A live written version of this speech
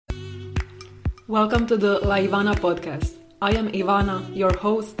Welcome to the La Ivana podcast. I am Ivana, your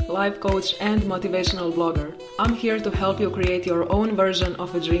host, life coach, and motivational blogger. I'm here to help you create your own version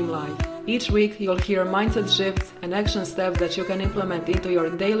of a dream life. Each week, you'll hear mindset shifts and action steps that you can implement into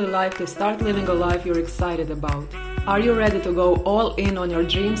your daily life to start living a life you're excited about. Are you ready to go all in on your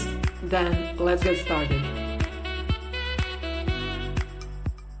dreams? Then let's get started.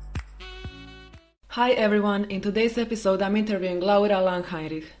 Hi everyone, in today's episode I'm interviewing Laura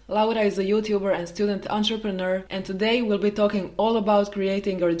Langheinrich. Laura is a YouTuber and student entrepreneur, and today we'll be talking all about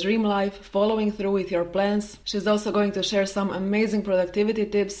creating your dream life, following through with your plans. She's also going to share some amazing productivity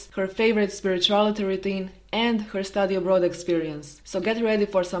tips, her favorite spirituality routine, and her study abroad experience. So get ready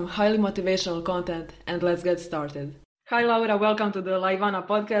for some highly motivational content, and let's get started. Hi Laura, welcome to the La Ivana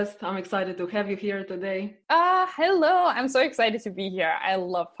podcast. I'm excited to have you here today. Hello, I'm so excited to be here. I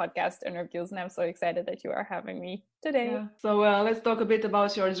love podcast interviews and I'm so excited that you are having me today. Yeah. So let's talk a bit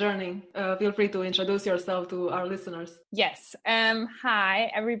about your journey. Feel free to introduce yourself to our listeners. Yes. Hi,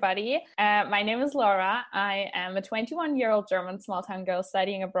 everybody. My name is Laura. I am a 21-year-old German small-town girl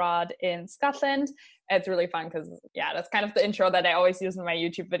studying abroad in Scotland. It's really fun because, that's kind of the intro that I always use in my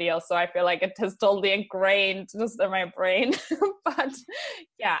YouTube videos. So I feel like it has totally ingrained just in my brain. But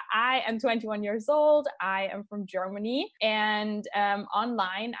I am 21 years old. I am from Germany. And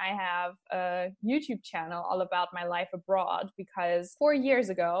online, I have a YouTube channel all about my life abroad because 4 years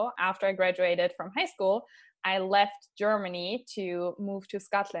ago, after I graduated from high school, I left Germany to move to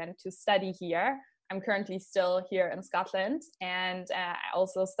Scotland to study here. I'm currently still here in Scotland, and I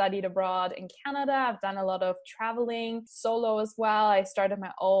also studied abroad in Canada. I've done a lot of traveling solo as well. I started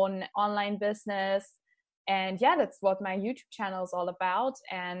my own online business, and that's what my YouTube channel is all about.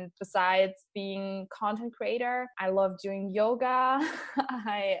 And besides being content creator, I love doing yoga.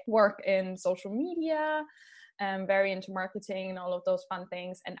 I work in social media. I'm very into marketing and all of those fun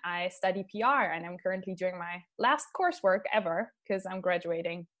things. And I study PR, and I'm currently doing my last coursework ever because I'm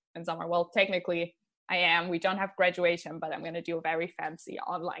graduating in summer. Well, technically I am. We don't have graduation, but I'm going to do a very fancy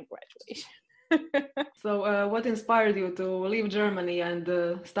online graduation. So what inspired you to leave Germany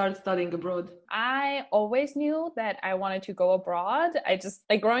and start studying abroad? I always knew that I wanted to go abroad. I just,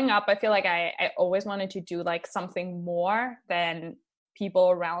 growing up, I feel like I always wanted to do something more than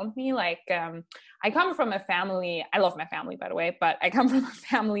people around me. I come from a family, I love my family, by the way, but I come from a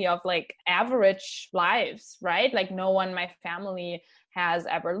family of average lives, right? No one in my family has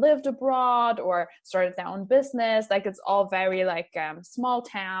ever lived abroad or started their own business. It's all very small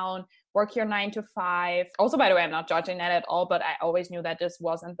town, work your 9 to 5. Also, by the way, I'm not judging that at all, but I always knew that this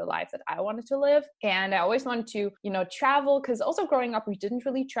wasn't the life that I wanted to live. And I always wanted to, travel, because also growing up, we didn't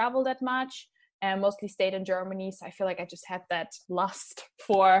really travel that much. And mostly stayed in Germany. So I feel like I just had that lust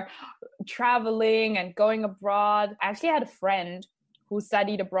for traveling and going abroad. I actually had a friend who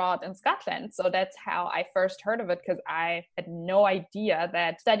studied abroad in Scotland. So that's how I first heard of it, because I had no idea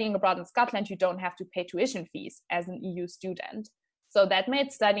that studying abroad in Scotland, you don't have to pay tuition fees as an EU student. So that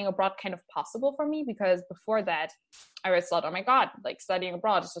made studying abroad kind of possible for me, because before that, I always thought, oh my God, studying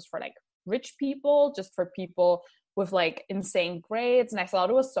abroad is just for rich people, just for people with insane grades. And I thought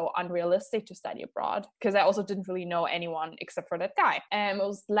it was so unrealistic to study abroad, because I also didn't really know anyone except for that guy. And it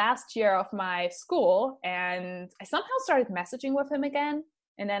was last year of my school, and I somehow started messaging with him again.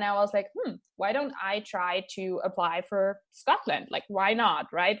 And then I was like, why don't I try to apply for Scotland? Why not,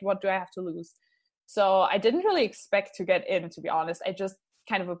 right? What do I have to lose? So I didn't really expect to get in, to be honest. I just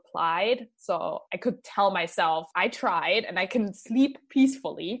kind of applied so I could tell myself I tried, and I can sleep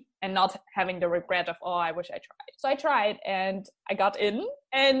peacefully and not having the regret of, oh, I wish I tried. So I tried and I got in,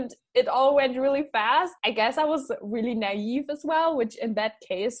 and it all went really fast. I guess I was really naive as well, which in that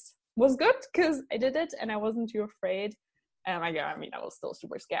case was good because I did it and I wasn't too afraid. I was still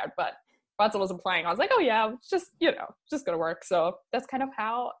super scared, but once I was applying, I was like, oh yeah, it's just, just gonna work. So that's kind of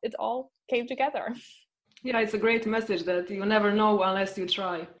how it all came together. Yeah, it's a great message that you never know unless you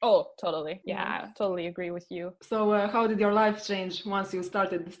try. Oh, totally. Yeah, I totally agree with you. So how did your life change once you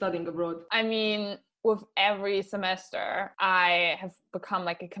started studying abroad? I mean, with every semester, I have become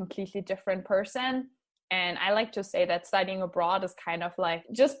a completely different person. And I like to say that studying abroad is kind of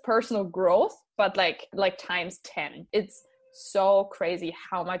just personal growth, but like times 10. It's so crazy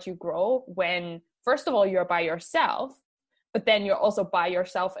how much you grow when, first of all, you're by yourself. But then you're also by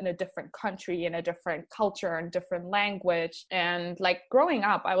yourself in a different country, in a different culture, and different language. And growing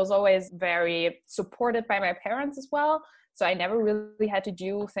up, I was always very supported by my parents as well. So I never really had to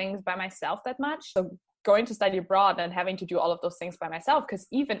do things by myself that much. So going to study abroad and having to do all of those things by myself, because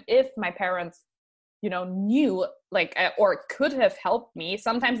even if my parents, knew or could have helped me,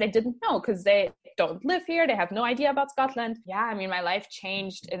 sometimes they didn't know because they don't live here. They have no idea about Scotland. Yeah, I mean, my life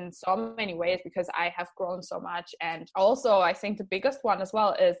changed in so many ways because I have grown so much. And also, I think the biggest one as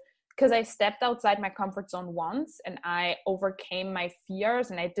well is because I stepped outside my comfort zone once and I overcame my fears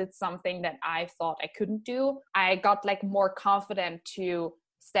and I did something that I thought I couldn't do. I got like more confident to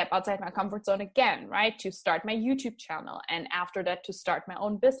step outside my comfort zone again, right? To start my YouTube channel, and after that to start my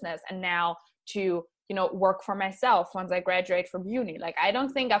own business, and now to work for myself once I graduate from uni. Like, I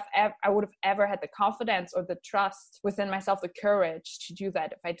don't think I would have ever had the confidence or the trust within myself, the courage to do that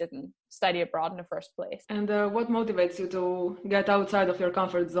if I didn't study abroad in the first place. And what motivates you to get outside of your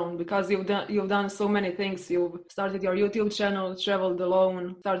comfort zone? Because you've done so many things. You've started your YouTube channel, traveled alone,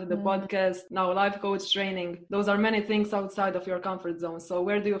 started the podcast, now life coach training. Those are many things outside of your comfort zone. So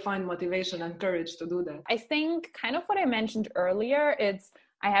where do you find motivation and courage to do that? I think kind of what I mentioned earlier,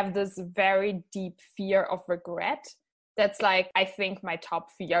 I have this very deep fear of regret. That's like, I think, my top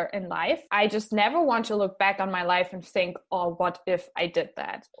fear in life. I just never want to look back on my life and think, oh, what if I did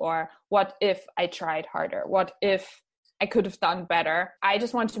that? Or what if I tried harder? What if I could have done better? I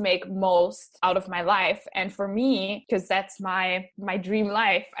just want to make most out of my life. And for me, because that's my dream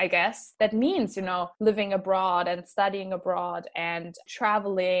life, I guess, that means, living abroad and studying abroad and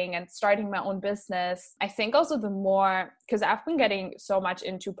traveling and starting my own business. I think also the more, because I've been getting so much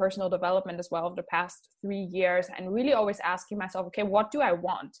into personal development as well over the past 3 years, and really always asking myself, okay, what do I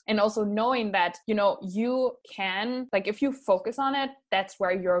want? And also knowing that, you can, like, if you focus on it, that's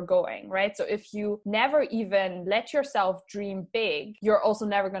where you're going, right? So if you never even let yourself dream big, you're also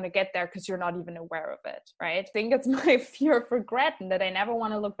never going to get there because you're not even aware of it, right? I think it's my fear of regret, and that I never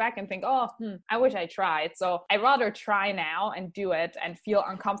want to look back and think, I wish I tried. So I rather try now and do it and feel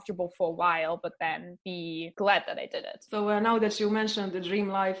uncomfortable for a while, but then be glad that I did it. So now that you mentioned the dream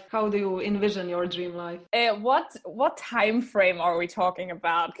life, how do you envision your dream life? What time frame are we talking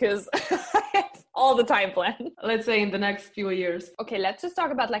about? Because I have all the time planned. Let's say in the next few years. Okay, let's just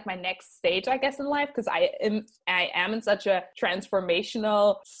talk about like my next stage, I guess, in life, because I am in such a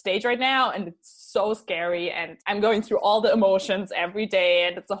transformational stage right now, and it's so scary, and I'm going through all the emotions every day,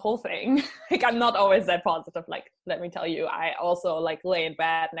 and it's a whole thing. Like, I'm not always that positive, like, let me tell you. I also like lay in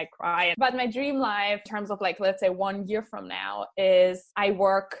bed and I cry. But my dream life, in terms of like, let's say 1 year from now, is I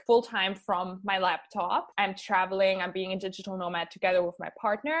work full-time from my laptop. I'm traveling, I'm being a digital nomad together with my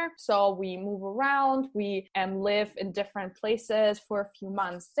partner. So we move around, we live in different places for a few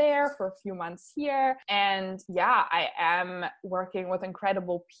months there, for a few months here. And yeah, I am working with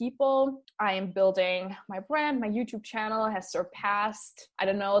incredible people. I am building my brand. My YouTube channel has surpassed,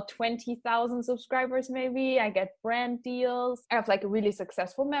 20,000 subscribers maybe. I get brand deals. I have like a really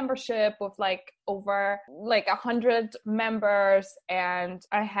successful membership with like over like 100 members. And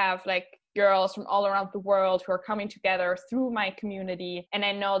I have like girls from all around the world who are coming together through my community. And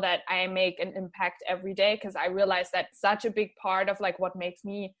I know that I make an impact every day, because I realize that such a big part of like what makes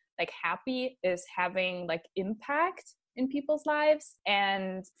me like happy is having like impact in people's lives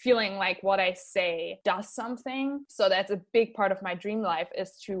and feeling like what I say does something. So that's a big part of my dream life,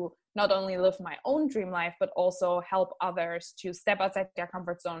 is to not only live my own dream life, but also help others to step outside their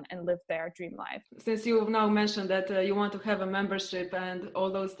comfort zone and live their dream life. Since you've now mentioned that you want to have a membership and all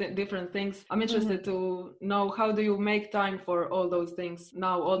those different things, I'm interested to know, how do you make time for all those things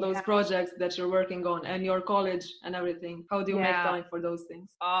now, all those projects that you're working on and your college and everything? How do you make time for those things?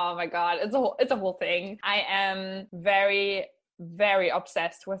 Oh my God, it's a whole thing. I am very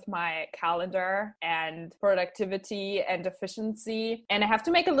obsessed with my calendar and productivity and efficiency. And I have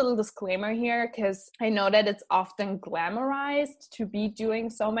to make a little disclaimer here, because I know that it's often glamorized to be doing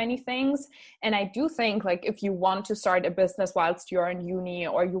so many things. And I do think, like, if you want to start a business whilst you're in uni,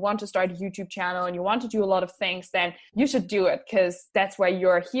 or you want to start a YouTube channel and you want to do a lot of things, then you should do it, because that's why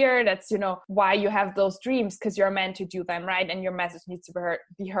you're here. That's, why you have those dreams, because you're meant to do them, right? And your message needs to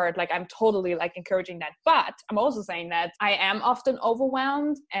be heard. Like, I'm totally like encouraging that. But I'm also saying that I am often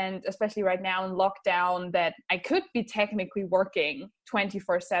overwhelmed, and especially right now in lockdown, that I could be technically working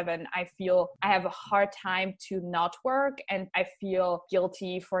 24/7. I feel I have a hard time to not work, and I feel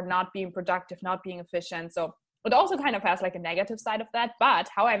guilty for not being productive, not being efficient. So it also kind of has like a negative side of that. But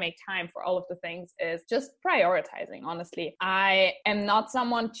how I make time for all of the things is just prioritizing, honestly. I am not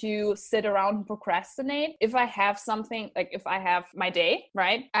someone to sit around and procrastinate. If I have something, like if I have my day,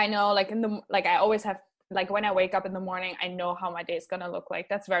 right? I know like I always have like when I wake up in the morning, I know how my day is going to look like.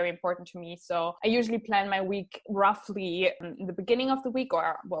 That's very important to me. So I usually plan my week roughly in the beginning of the week,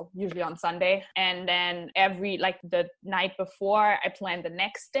 or well, usually on Sunday. And then the night before, I plan the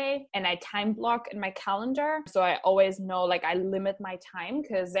next day and I time block in my calendar. So I always know, like, I limit my time,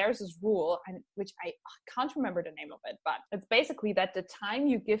 because there's this rule, which I can't remember the name of it, but it's basically that the time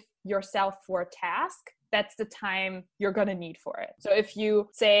you give yourself for a task, that's the time you're going to need for it. So if you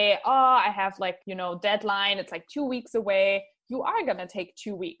say, oh, I have deadline, it's like 2 weeks away, you are going to take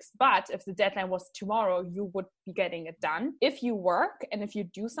 2 weeks. But if the deadline was tomorrow, you would be getting it done. If you work and if you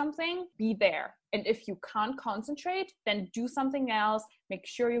do something, be there. And if you can't concentrate, then do something else. Make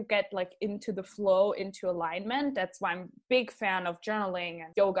sure you get like into the flow, into alignment. That's why I'm a big fan of journaling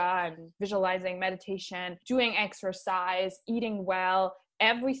and yoga and visualizing, meditation, doing exercise, eating well,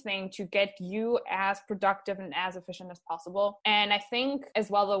 everything to get you as productive and as efficient as possible. And I think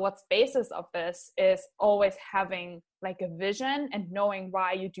as well, what's basis of this is always having like a vision and knowing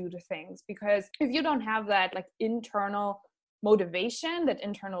why you do the things. Because if you don't have that like internal motivation, that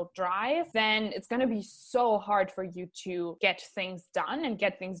internal drive, then it's going to be so hard for you to get things done and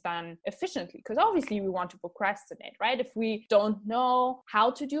get things done efficiently. Because obviously we want to procrastinate, right? If we don't know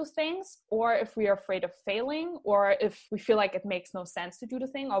how to do things, or if we are afraid of failing, or if we feel like it makes no sense to do the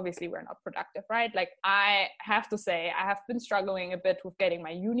thing, obviously we're not productive, right? Like I have to say, I have been struggling a bit with getting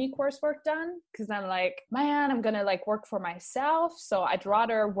my uni coursework done, because I'm like, man, I'm going to like work for myself. So I'd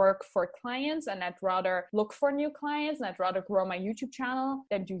rather work for clients, and I'd rather look for new clients, and I'd rather grow my YouTube channel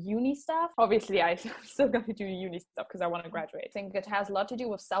than do uni stuff. Obviously, I'm still going to do uni stuff because I want to graduate. I think it has a lot to do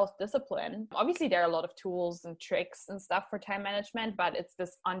with self-discipline. Obviously, there are a lot of tools and tricks and stuff for time management, but it's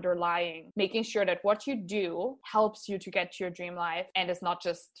this underlying, making sure that what you do helps you to get to your dream life and it's not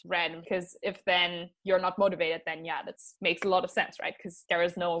just random. Because if then you're not motivated, then yeah, that makes a lot of sense, right? Because there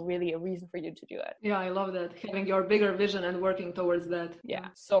is no really a reason for you to do it. Yeah, I love that. Having your bigger vision and working towards that. Yeah,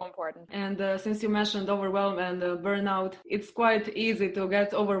 so important. And since you mentioned overwhelm and burnout, it's quite easy to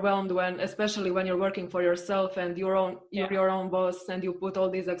get overwhelmed especially when you're working for yourself and you're your own boss and you put all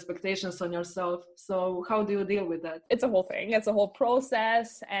these expectations on yourself. So how do you deal with that? It's a whole thing. It's a whole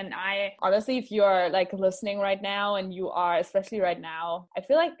process. And I honestly, if you're like listening right now and you are, especially right now, I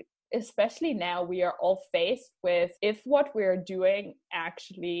feel like especially now we are all faced with if what we're doing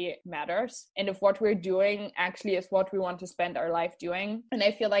actually matters and if what we're doing actually is what we want to spend our life doing. And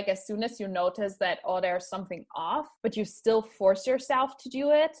I feel like as soon as you notice that, oh, there's something off, but you still force yourself to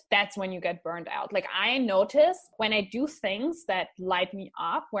do it, that's when you get burned out. Like I notice when I do things that light me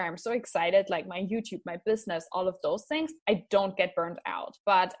up, where I'm so excited, like my YouTube, my business, all of those things, I don't get burned out.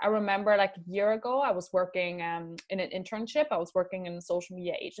 But I remember like a year ago, I was working in an internship. I was working in a social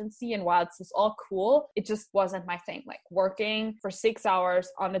media agency. And while it's all cool, it just wasn't my thing. Like working for 6 hours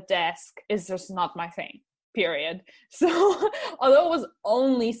on a desk is just not my thing. Period. So although it was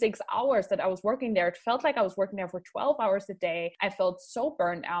only 6 hours that I was working there, it felt like I was working there for 12 hours a day. I felt so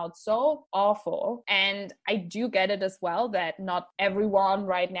burned out, so awful. And I do get it as well that not everyone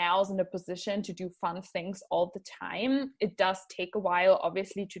right now is in a position to do fun things all the time. It does take a while,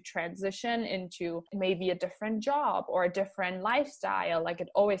 obviously, to transition into maybe a different job or a different lifestyle. Like it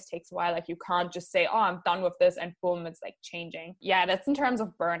always takes a while. Like you can't just say, oh, I'm done with this and boom, it's like changing. Yeah, that's in terms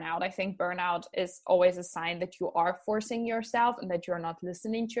of burnout. I think burnout is always a sign that you are forcing yourself and that you're not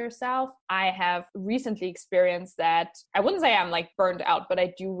listening to yourself. I have recently experienced that. I wouldn't say I'm like burned out, but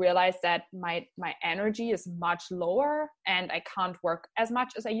I do realize that my energy is much lower and I can't work as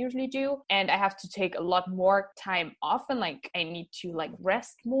much as I usually do. And I have to take a lot more time off and like I need to like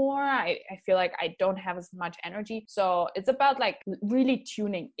rest more. I feel like I don't have as much energy. So it's about like really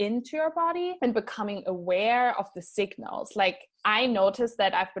tuning into your body and becoming aware of the signals. Like I noticed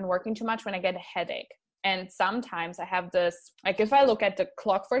that I've been working too much when I get a headache. And sometimes I have this, like if I look at the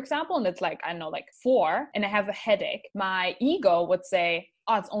clock, for example, and it's like, I know, like 4 and I have a headache, my ego would say,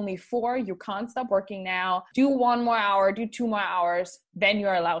 oh, it's only 4. You can't stop working now. Do 1 more hour, do 2 more hours. Then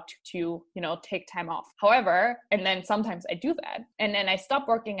you're allowed to, take time off. However, and then sometimes I do that. And then I stop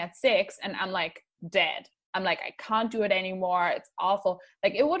working at 6 and I'm like dead. I'm like, I can't do it anymore. It's awful.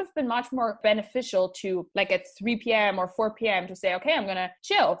 Like it would have been much more beneficial to like at 3 p.m. or 4 p.m. to say, okay, I'm going to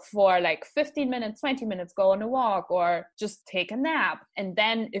chill for like 15 minutes, 20 minutes, go on a walk or just take a nap. And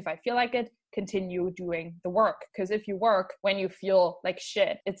then if I feel like it, continue doing the work. Because if you work when you feel like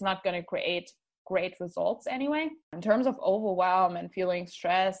shit, it's not going to create great results anyway. In terms of overwhelm and feeling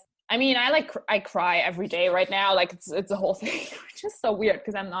stressed, I mean, I cry every day right now. Like it's a whole thing, which is so weird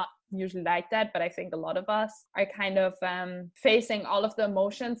because I'm not usually like that. But I think a lot of us are kind of facing all of the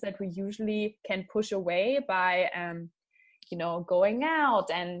emotions that we usually can push away by going out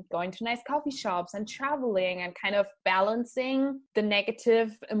and going to nice coffee shops and traveling and kind of balancing the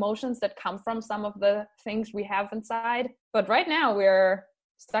negative emotions that come from some of the things we have inside. But right now we're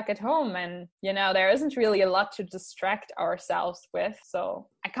stuck at home, and there isn't really a lot to distract ourselves with. So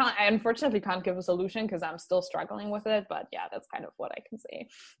I unfortunately can't give a solution because I'm still struggling with it. But yeah, that's kind of what I can say.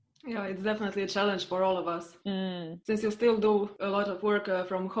 Yeah, it's definitely a challenge for all of us. Since you still do a lot of work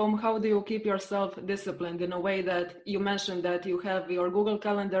from home, how do you keep yourself disciplined in a way that you mentioned that you have your Google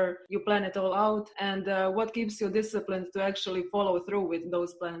Calendar, you plan it all out, and what keeps you disciplined to actually follow through with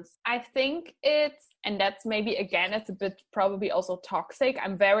those plans? I think and that's maybe, again, it's a bit probably also toxic.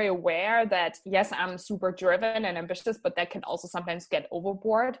 I'm very aware that, yes, I'm super driven and ambitious, but that can also sometimes get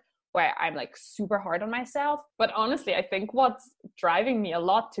overboard, where I'm like super hard on myself. But honestly, I think what's driving me a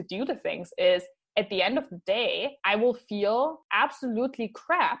lot to do the things is, at the end of the day, I will feel absolutely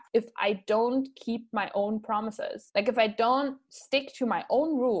crap if I don't keep my own promises. Like if I don't stick to my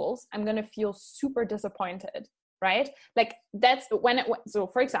own rules, I'm going to feel super disappointed. Right? Like that's so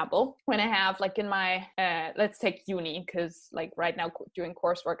for example, when I have like in my, let's take uni, because like right now doing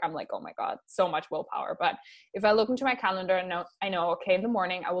coursework, I'm like, oh my God, so much willpower. But if I look into my calendar and I know, okay, in the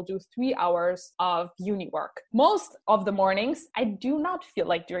morning, I will do 3 hours of uni work. Most of the mornings, I do not feel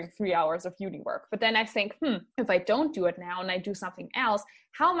like doing 3 hours of uni work. But then I think, if I don't do it now and I do something else,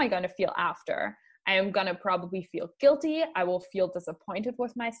 how am I going to feel after? I am going to probably feel guilty. I will feel disappointed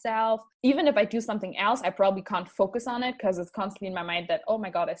with myself. Even if I do something else, I probably can't focus on it because it's constantly in my mind that, oh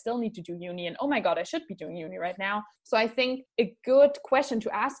my God, I still need to do uni. And oh my God, I should be doing uni right now. So I think a good question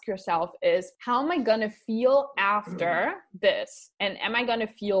to ask yourself is, how am I going to feel after this? And am I going to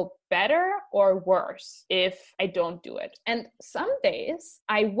feel better or worse if I don't do it? And some days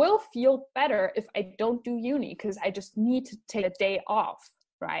I will feel better if I don't do uni because I just need to take a day off.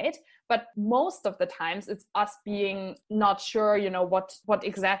 Right? But most of the times it's us being not sure, what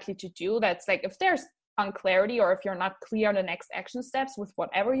exactly to do. That's like, if there's unclarity or if you're not clear on the next action steps with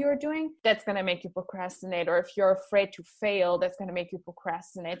whatever you're doing, that's going to make you procrastinate. Or if you're afraid to fail, that's going to make you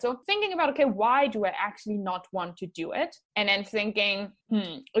procrastinate. So thinking about, okay, why do I actually not want to do it? And then thinking,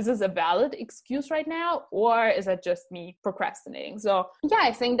 is this a valid excuse right now? Or is it just me procrastinating? So yeah,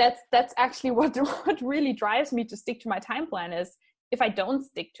 I think that's actually what really drives me to stick to my time plan is, if I don't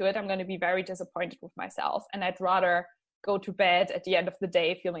stick to it, I'm going to be very disappointed with myself. And I'd rather go to bed at the end of the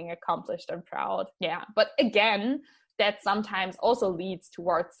day feeling accomplished and proud. Yeah. But again, that sometimes also leads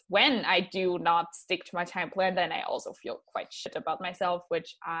towards when I do not stick to my time plan, then I also feel quite shit about myself,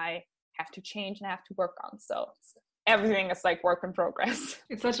 which I have to change and have to work on. So everything is like work in progress.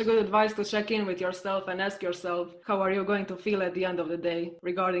 It's such a good advice to check in with yourself and ask yourself, how are you going to feel at the end of the day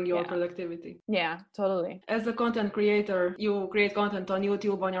regarding your productivity? Yeah, totally. As a content creator, you create content on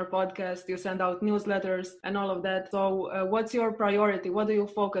YouTube, on your podcast, you send out newsletters and all of that. So what's your priority? What do you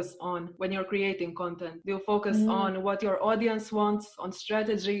focus on when you're creating content? Do you focus on what your audience wants, on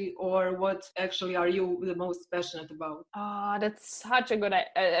strategy, or what actually are you the most passionate about? That's such a good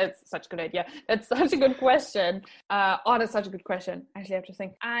idea. That's such a good question. That's such a good question. Actually, I have to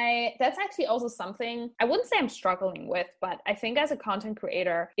think. That's actually also something I wouldn't say I'm struggling with, but I think as a content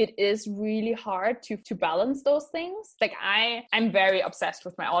creator, it is really hard to balance those things. Like I'm very obsessed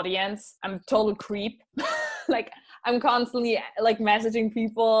with my audience. I'm a total creep. Like I'm constantly like messaging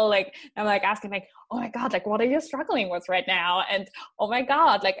people. Like I'm like asking like, oh my God, like what are you struggling with right now? And oh my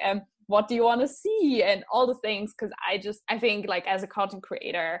God, like what do you want to see and all the things? Because I think like as a content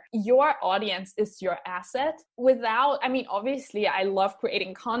creator, your audience is your asset. Obviously I love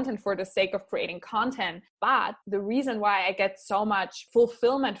creating content for the sake of creating content, but the reason why I get so much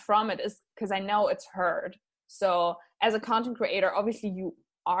fulfillment from it is because I know it's heard. So as a content creator, obviously you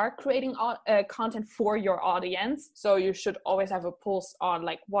are creating content for your audience, so you should always have a pulse on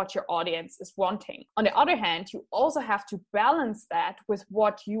like what your audience is wanting. On the other hand, you also have to balance that with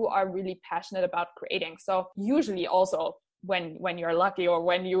what you are really passionate about creating. So usually also when you're lucky or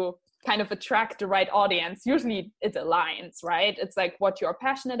when you kind of attract the right audience, usually it aligns, right? It's like what you're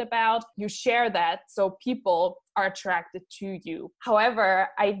passionate about, you share that, so people are attracted to you. However,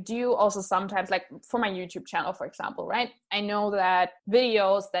 I do also sometimes, like for my YouTube channel, for example, right? I know that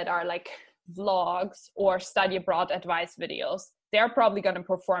videos that are like vlogs or study abroad advice videos, they're probably going to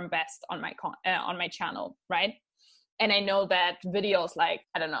perform best on my channel, right? And I know that videos like,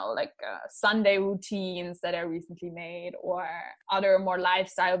 Sunday routines that I recently made or other more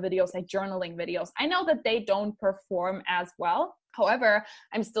lifestyle videos like journaling videos, I know that they don't perform as well. However,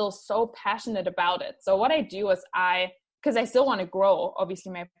 I'm still so passionate about it. So what I do is because I still want to grow,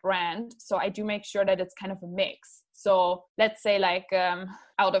 obviously, my brand. So I do make sure that it's kind of a mix. So let's say like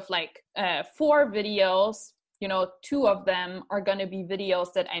out of like 4 videos, 2 of them are going to be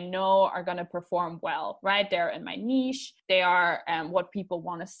videos that I know are going to perform well, right? They're in my niche. They are what people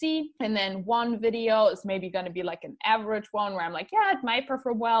want to see. And then one video is maybe going to be like an average one where I'm like, yeah, it might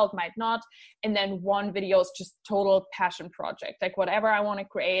perform well, it might not. And then one video is just total passion project. Like whatever I want to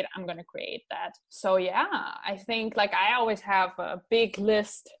create, I'm going to create that. So yeah, I think like I always have a big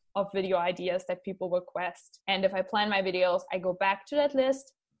list of video ideas that people request. And if I plan my videos, I go back to that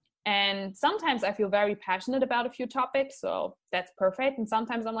list. And sometimes I feel very passionate about a few topics, so that's perfect. And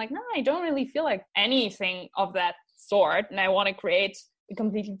sometimes I'm like, no, I don't really feel like anything of that sort, and I want to create a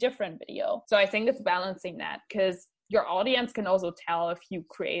completely different video. So I think it's balancing that, because your audience can also tell if you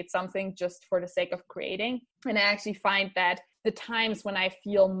create something just for the sake of creating. And I actually find that the times when I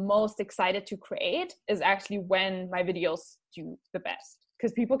feel most excited to create is actually when my videos do the best,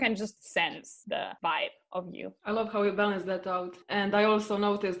 because people can just sense the vibe of you. I love how you balance that out. And I also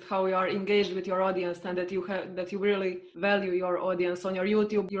noticed how you are engaged with your audience, and that you really value your audience. On your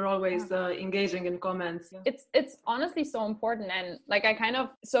YouTube, you're always engaging in comments. Yeah. It's honestly so important. And like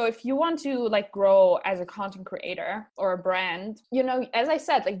so if you want to like grow as a content creator or a brand, as I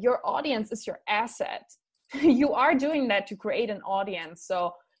said, like your audience is your asset. You are doing that to create an audience.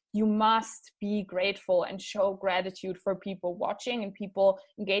 So you must be grateful and show gratitude for people watching and people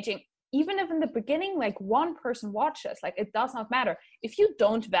engaging. Even if in the beginning, like one person watches, like it does not matter. If you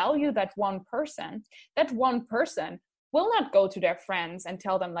don't value that one person will not go to their friends and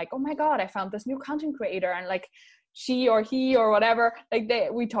tell them like, oh my God, I found this new content creator. And like she or he or whatever, like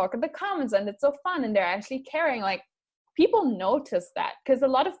we talk in the comments and it's so fun and they're actually caring. Like people notice that, because a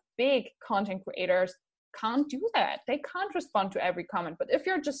lot of big content creators can't do that. They can't respond to every comment. But if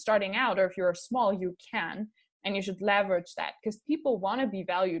you're just starting out, or if you're small, you can, and you should leverage that, because people want to be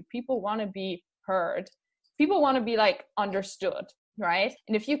valued. People want to be heard. People want to be like understood, right?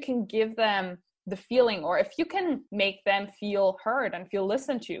 And if you can give them the feeling, or if you can make them feel heard and feel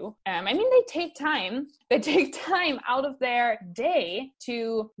listened to, they take time out of their day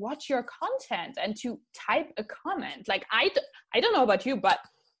to watch your content and to type a comment. Like I don't know about you, but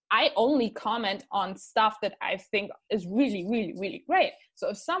I only comment on stuff that I think is really, really, really great. So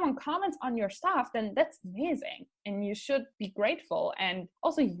if someone comments on your stuff, then that's amazing. And you should be grateful and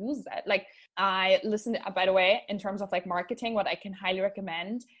also use that. Like I listened, by the way, in terms of like marketing, what I can highly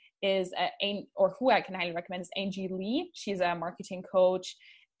recommend is who I can highly recommend is Angie Lee. She's a marketing coach.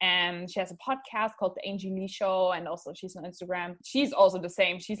 And she has a podcast called The Angie Lee Show. And also she's on Instagram. She's also the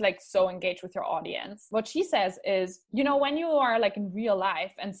same. She's like so engaged with your audience. What she says is, when you are like in real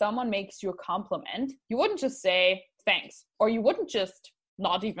life and someone makes you a compliment, you wouldn't just say thanks, or you wouldn't just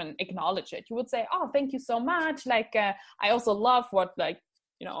not even acknowledge it. You would say, oh, thank you so much. Like, I also love what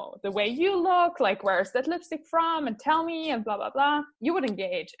the way you look, like, where's that lipstick from? And tell me, and blah, blah, blah. You would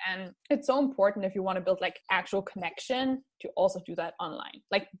engage. And it's so important if you want to build like actual connection to also do that online.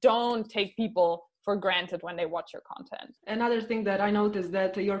 Like, don't take people for granted when they watch your content. Another thing that I noticed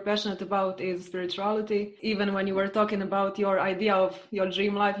that you're passionate about is spirituality. Even when you were talking about your idea of your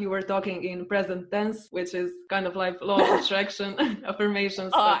dream life, you were talking in present tense, which is kind of like law of attraction,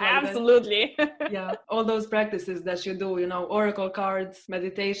 affirmations. Oh, absolutely. Yeah, all those practices that you do, oracle cards,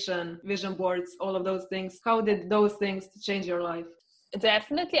 meditation, vision boards, all of those things. How did those things change your life?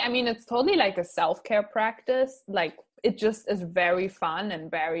 Definitely. It's totally like a self-care practice. Like, it just is very fun and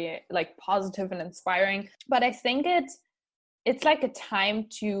very like positive and inspiring. But I think it's like a time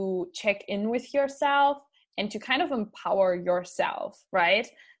to check in with yourself and to kind of empower yourself, right?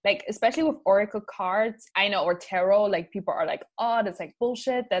 Like, especially with oracle cards, I know, or tarot, like people are like, oh, that's like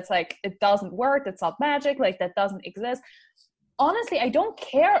bullshit. That's like, it doesn't work. That's not magic. Like, that doesn't exist. Honestly, I don't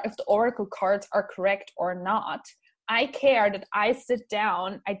care if the oracle cards are correct or not. I care that I sit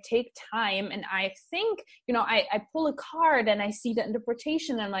down, I take time, and I think, I pull a card and I see the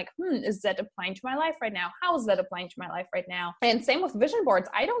interpretation and I'm like, is that applying to my life right now? How is that applying to my life right now? And same with vision boards.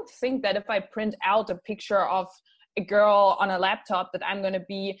 I don't think that if I print out a picture of a girl on a laptop that I'm going to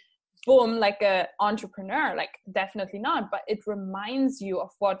be, boom, like a entrepreneur. Like, definitely not. But it reminds you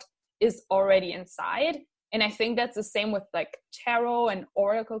of what is already inside. And I think that's the same with like tarot and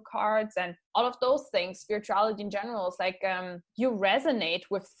oracle cards and all of those things. Spirituality in general is like, you resonate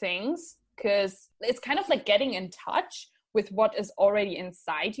with things because it's kind of like getting in touch with what is already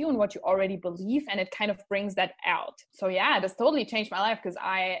inside you and what you already believe. And it kind of brings that out. So yeah, that's totally changed my life, because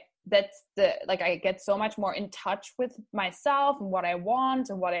I get so much more in touch with myself and what I want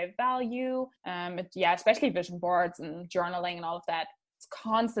and what I value. Especially vision boards and journaling and all of that. It's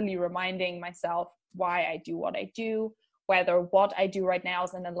constantly reminding myself why I do what I do, whether what I do right now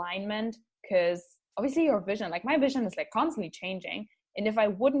is in alignment, because obviously your vision, like my vision is like constantly changing. And if I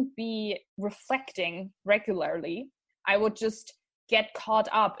wouldn't be reflecting regularly, I would just get caught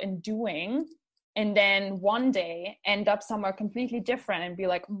up in doing, and then one day end up somewhere completely different and be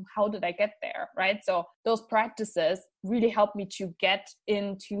like, how did I get there? Right? So those practices really help me to get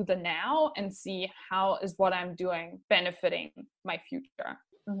into the now and see how is what I'm doing benefiting my future.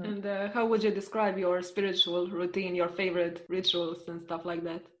 And how would you describe your spiritual routine, your favorite rituals and stuff like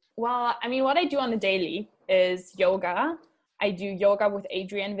that? Well, I mean, what I do on the daily is yoga. I do yoga with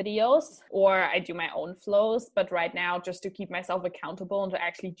Adriene videos, or I do my own flows. But right now, just to keep myself accountable and to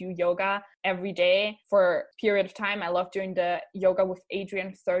actually do yoga every day for a period of time, I love doing the yoga with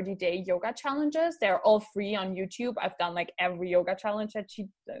Adriene 30-day yoga challenges. They're all free on YouTube. I've done like every yoga challenge that she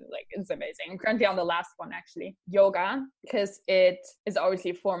like. It's amazing. I'm currently on the last one, actually. Yoga, because it is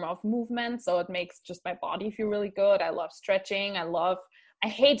obviously a form of movement, so it makes just my body feel really good. I love stretching. I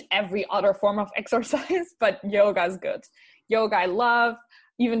hate every other form of exercise, but yoga is good. Yoga I love.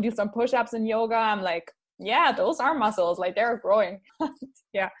 Even do some push-ups in yoga. I'm like, yeah, those are muscles, like they're growing.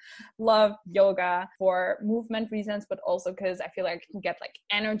 Yeah, love yoga for movement reasons, but also because I feel like I can get like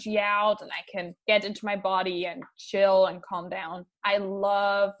energy out and I can get into my body and chill and calm down. I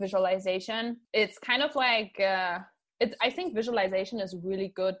love visualization. It's kind of like I think visualization is a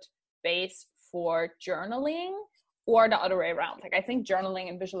really good base for journaling, or the other way around. Like I think journaling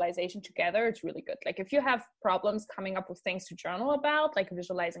and visualization together, it's really good. Like if you have problems coming up with things to journal about, like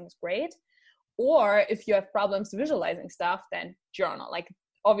visualizing is great. Or if you have problems visualizing stuff, then journal. Like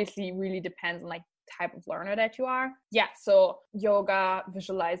obviously really depends on like type of learner that you are. Yeah, so yoga,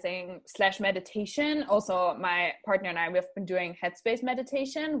 visualizing / meditation. Also my partner and I, we've been doing headspace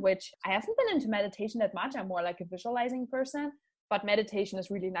meditation, which I haven't been into meditation that much. I'm more like a visualizing person, but meditation is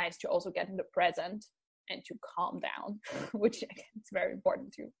really nice to also get in the present and to calm down, which it's very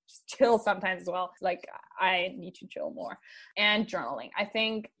important to just chill sometimes as well. Like I need to chill more. And journaling. I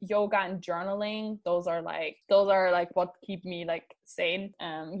think yoga and journaling, those are like what keep me like sane.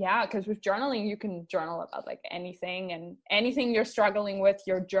 Yeah, because with journaling you can journal about like anything, and anything you're struggling with,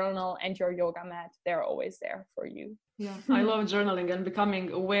 your journal and your yoga mat, they're always there for you. Yeah, I love journaling and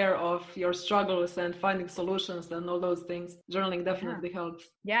becoming aware of your struggles and finding solutions and all those things. Journaling definitely helps.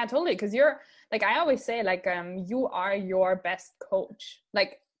 Yeah, totally. Because you're like, I always say, like, you are your best coach.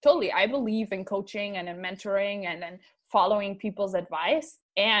 Like, totally. I believe in coaching and in mentoring and in following people's advice.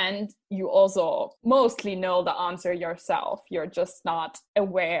 And you also mostly know the answer yourself. You're just not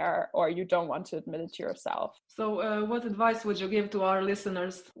aware, or you don't want to admit it to yourself. So what advice would you give to our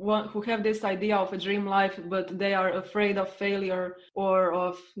listeners who have this idea of a dream life, but they are afraid of failure or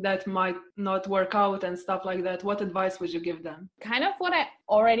of that might not work out and stuff like that? What advice would you give them? Kind of what I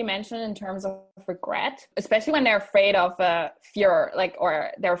already mentioned in terms of regret, especially when they're afraid of fear, like,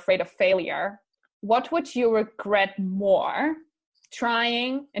 or they're afraid of failure. What would you regret more?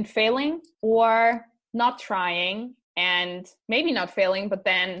 Trying and failing, or not trying and maybe not failing, but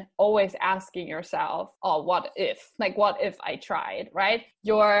then always asking yourself, oh, what if? Like, what if I tried, right?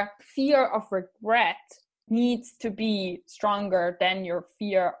 Your fear of regret needs to be stronger than your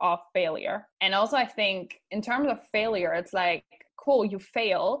fear of failure. And also, I think in terms of failure, it's like, cool, you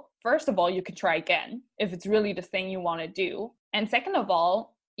fail. First of all, you could try again if it's really the thing you want to do. And second of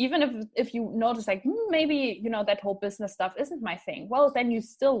all, even if you notice like, maybe, you know, that whole business stuff isn't my thing, well, then you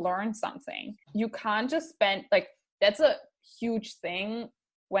still learn something. You can't just spend, like, that's a huge thing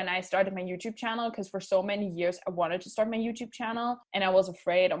when I started my YouTube channel, because for so many years I wanted to start my YouTube channel and I was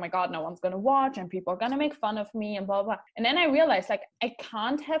afraid, oh my God, no one's going to watch and people are going to make fun of me and blah, blah. And then I realized, like, I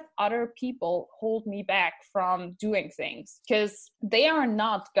can't have other people hold me back from doing things, because they are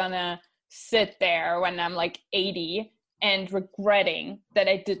not going to sit there when I'm like 80 and regretting that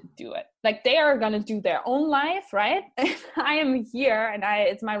I didn't do it. Like, they are going to do their own life, right? And I am here, and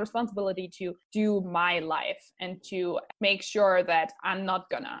it's my responsibility to do my life and to make sure that I'm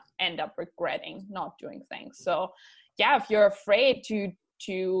not going to end up regretting not doing things. So yeah, if you're afraid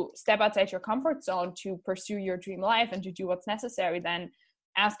to step outside your comfort zone, to pursue your dream life and to do what's necessary, then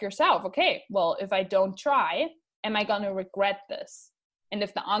ask yourself, okay, well, if I don't try, am I going to regret this? And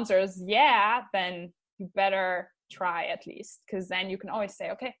if the answer is yeah, then you better try at least, because then you can always say,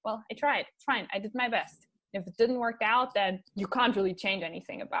 okay, well, I tried, it's fine, I did my best. If it didn't work out, then you can't really change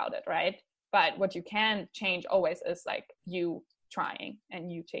anything about it, right? But what you can change always is like you trying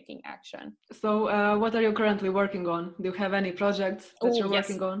and you taking action. So what are you currently working on? Do you have any projects that you're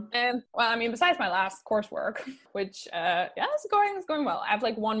working on? Well, I mean, besides my last coursework, which it's going well. I have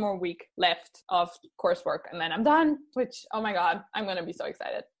like one more week left of coursework and then I'm done, which, oh my God, I'm going to be so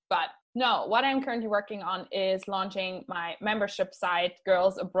excited. But no, what I'm currently working on is launching my membership site,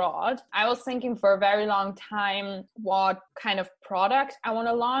 Girls Abroad. I was thinking for a very long time what kind of product I want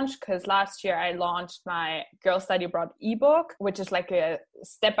to launch, because last year I launched my Girls Study Abroad ebook, which is like a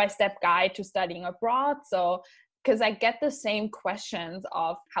step-by-step guide to studying abroad. So because I get the same questions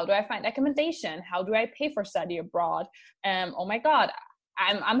of how do I find accommodation? How do I pay for study abroad? Oh my God,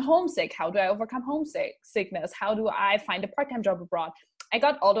 I'm homesick. How do I overcome homesickness? How do I find a part-time job abroad? I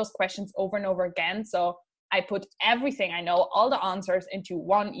got all those questions over and over again. So I put everything I know, all the answers into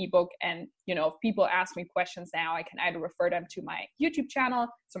one ebook. And, you know, if people ask me questions now, I can either refer them to my YouTube channel,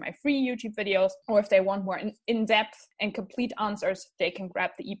 so my free YouTube videos, or if they want more in-depth and complete answers, they can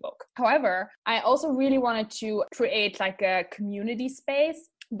grab the ebook. However, I also really wanted to create like a community space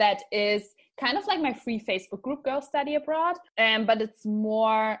that is kind of like my free Facebook group, Girls Study Abroad, but it's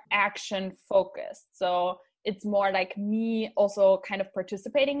more action focused. So it's more like me also kind of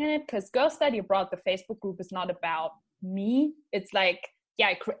participating in it, because Girls Study Abroad, the Facebook group, is not about me. It's like, yeah,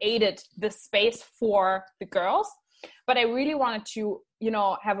 I created this space for the girls, but I really wanted to, you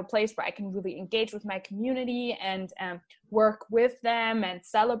know, have a place where I can really engage with my community and work with them and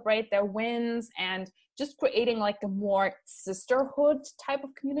celebrate their wins, and just creating like a more sisterhood type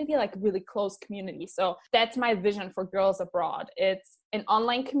of community, like a really close community. So that's my vision for Girls Abroad. It's an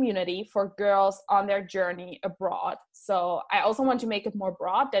online community for girls on their journey abroad. So I also want to make it more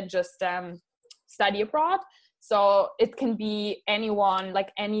broad than just study abroad. So it can be anyone,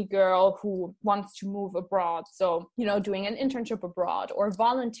 like any girl who wants to move abroad. So, you know, doing an internship abroad, or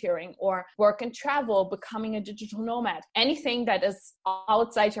volunteering, or work and travel, becoming a digital nomad, anything that is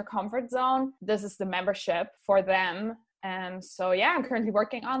outside your comfort zone. This is the membership for them. And so, yeah, I'm currently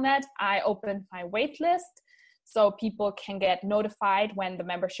working on that. I opened my wait list so people can get notified when the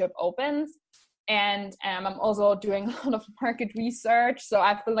membership opens. And I'm also doing a lot of market research. So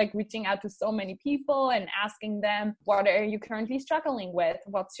I've been like reaching out to so many people and asking them, what are you currently struggling with?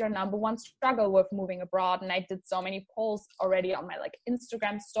 What's your number one struggle with moving abroad? And I did so many polls already on my like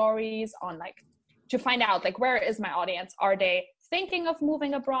Instagram stories on like to find out like, where is my audience? Are they thinking of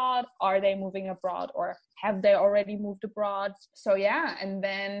moving abroad? Are they moving abroad, or have they already moved abroad? So yeah, and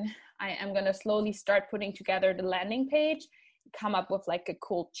then I am going to slowly start putting together the landing page, come up with like a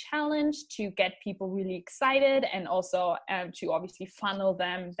cool challenge to get people really excited, and also to obviously funnel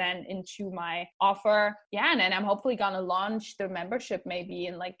them then into my offer. Yeah, and then I'm hopefully gonna launch the membership maybe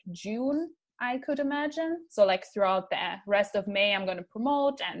in like June, I could imagine. So like throughout the rest of May, I'm gonna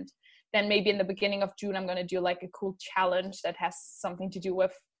promote, and then maybe in the beginning of June, I'm gonna do like a cool challenge that has something to do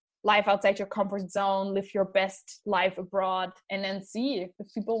with life outside your comfort zone, live your best life abroad, and then see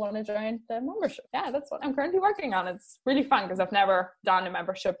if people want to join the membership. Yeah, that's what I'm currently working on. It's really fun because I've never done a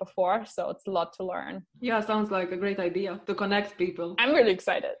membership before, so it's a lot to learn. Yeah, sounds like a great idea to connect people. I'm really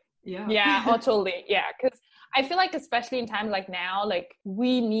excited. Yeah, oh, totally. Yeah, because I feel like especially in times like now, like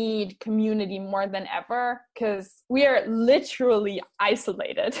we need community more than ever, because we are literally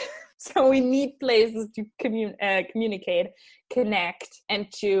isolated. So we need places to communicate, connect, and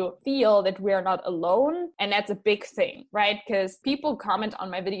to feel that we're not alone. And that's a big thing, right? Because people comment on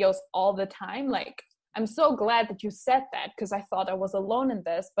my videos all the time, like, I'm so glad that you said that, because I thought I was alone in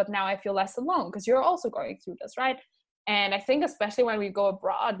this, but now I feel less alone because you're also going through this, right? And I think especially when we go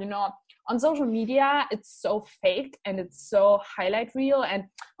abroad, you know, on social media, it's so fake and it's so highlight reel, and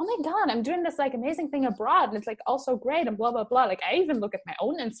oh my God, I'm doing this like amazing thing abroad and it's like also great and blah, blah, blah. Like I even look at my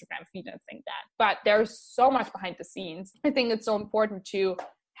own Instagram feed and think that, but there's so much behind the scenes. I think it's so important to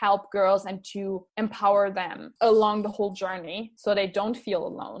help girls and to empower them along the whole journey so they don't feel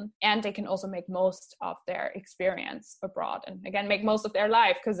alone, and they can also make most of their experience abroad, and again make most of their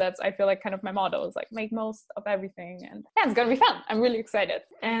life, because that's, I feel like, kind of my motto is like make most of everything. And yeah, it's gonna be fun. I'm really excited.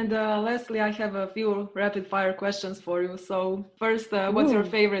 And lastly, I have a few rapid fire questions for you. So first, what's your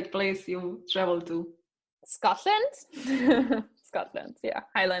favorite place you traveled to? Scotland. Scotland, yeah,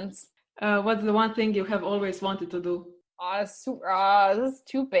 Highlands. What's the one thing you have always wanted to do? This is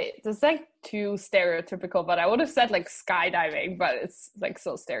too big. This is like too stereotypical, but I would have said like skydiving, but it's like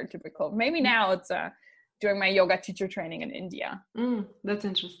so stereotypical. Maybe now it's doing my yoga teacher training in India. That's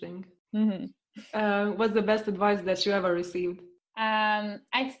interesting. Mm-hmm. What's the best advice that you ever received?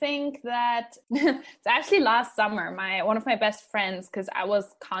 I think that it's actually last summer, one of my best friends, because I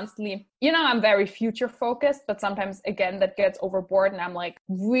was constantly, you know, I'm very future focused, but sometimes again that gets overboard and I'm like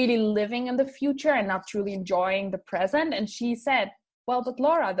really living in the future and not truly enjoying the present. And she said, well, but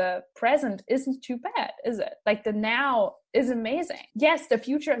Laura, the present isn't too bad, is it? Like the now is amazing. Yes, the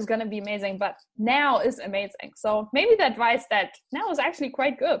future is going to be amazing, but now is amazing. So maybe the advice that now is actually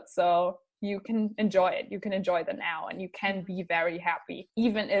quite good. So you can enjoy it. You can enjoy the now, and you can be very happy.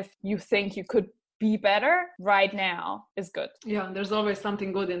 Even if you think you could be better, right now is good. Yeah, there's always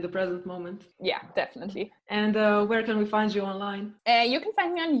something good in the present moment. Yeah, definitely. And where can we find you online? You can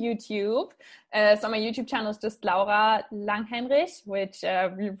find me on YouTube. So my YouTube channel is just Laura Langheinrich, which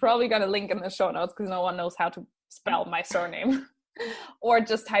we're probably going to link in the show notes because no one knows how to spell my surname. Or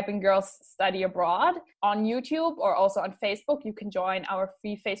just type in Girls Study Abroad on YouTube, or also on Facebook. You can join our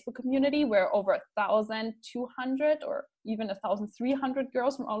free Facebook community. We're over 1,200 or even 1,300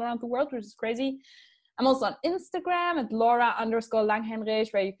 girls from all around the world, which is crazy. I'm also on Instagram at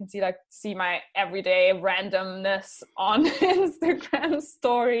Laura_Langheinrich, where you can see my everyday randomness on Instagram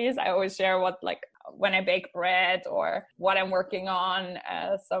stories. I always share when I bake bread or what I'm working on,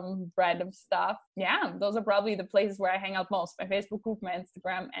 some random stuff. Yeah, those are probably the places where I hang out most: my Facebook group, my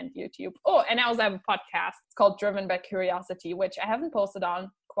Instagram, and YouTube. Oh, and I also have a podcast. It's called Driven by Curiosity, which I haven't posted on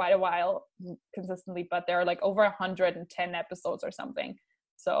quite a while consistently, but there are over 110 episodes or something.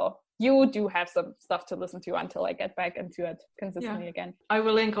 So you do have some stuff to listen to until I get back into it consistently again. I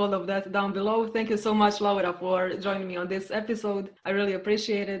will link all of that down below. Thank you so much, Laura, for joining me on this episode. I really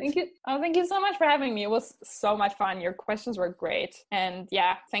appreciate it. Thank you. Oh, thank you so much for having me. It was so much fun. Your questions were great. And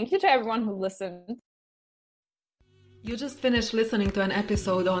yeah, thank you to everyone who listened. You just finished listening to an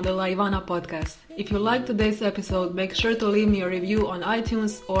episode on the La Ivana podcast. If you liked today's episode, make sure to leave me a review on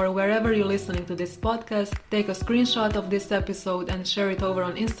iTunes or wherever you're listening to this podcast. Take a screenshot of this episode and share it over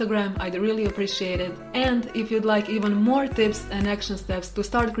on Instagram. I'd really appreciate it. And if you'd like even more tips and action steps to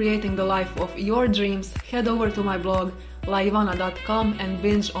start creating the life of your dreams, head over to my blog laivana.com and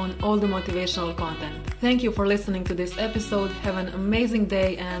binge on all the motivational content. Thank you for listening to this episode. Have an amazing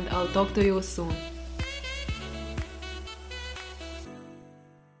day, and I'll talk to you soon.